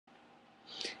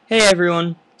Hey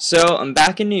everyone! So, I'm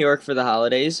back in New York for the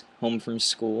holidays, home from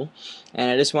school, and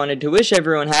I just wanted to wish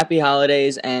everyone happy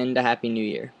holidays and a happy new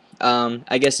year.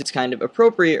 I guess it's kind of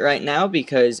appropriate right now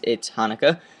because it's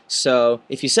Hanukkah, so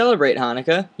if you celebrate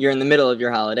Hanukkah, you're in the middle of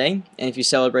your holiday, and if you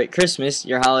celebrate Christmas,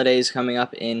 your holiday is coming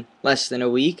up in less than a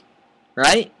week,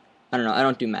 right? I don't know, I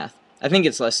don't do math. I think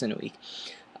it's less than a week.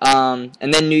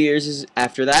 And then New Year's is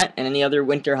after that, and any other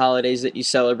winter holidays that you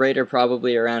celebrate are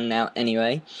probably around now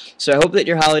anyway. So I hope that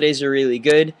your holidays are really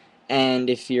good, and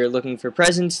if you're looking for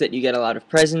presents, that you get a lot of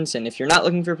presents, and if you're not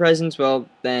looking for presents, well,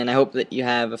 then I hope that you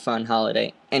have a fun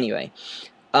holiday anyway.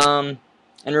 And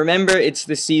remember, it's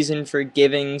the season for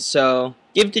giving, so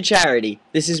give to charity.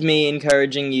 This is me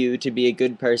encouraging you to be a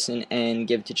good person and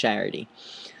give to charity.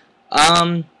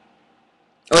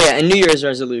 Oh yeah, and New Year's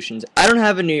resolutions. I don't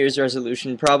have a New Year's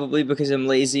resolution, probably because I'm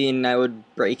lazy and I would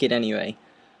break it anyway.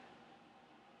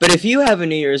 But if you have a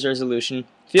New Year's resolution,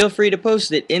 feel free to post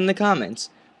it in the comments.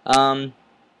 I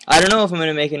don't know if I'm going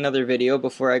to make another video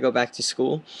before I go back to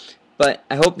school, but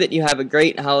I hope that you have a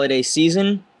great holiday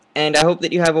season, and I hope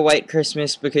that you have a white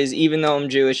Christmas, because even though I'm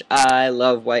Jewish, I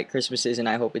love white Christmases, and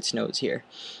I hope it snows here.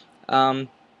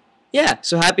 Yeah,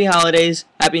 so happy holidays,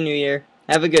 happy New Year,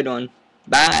 have a good one,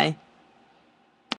 bye!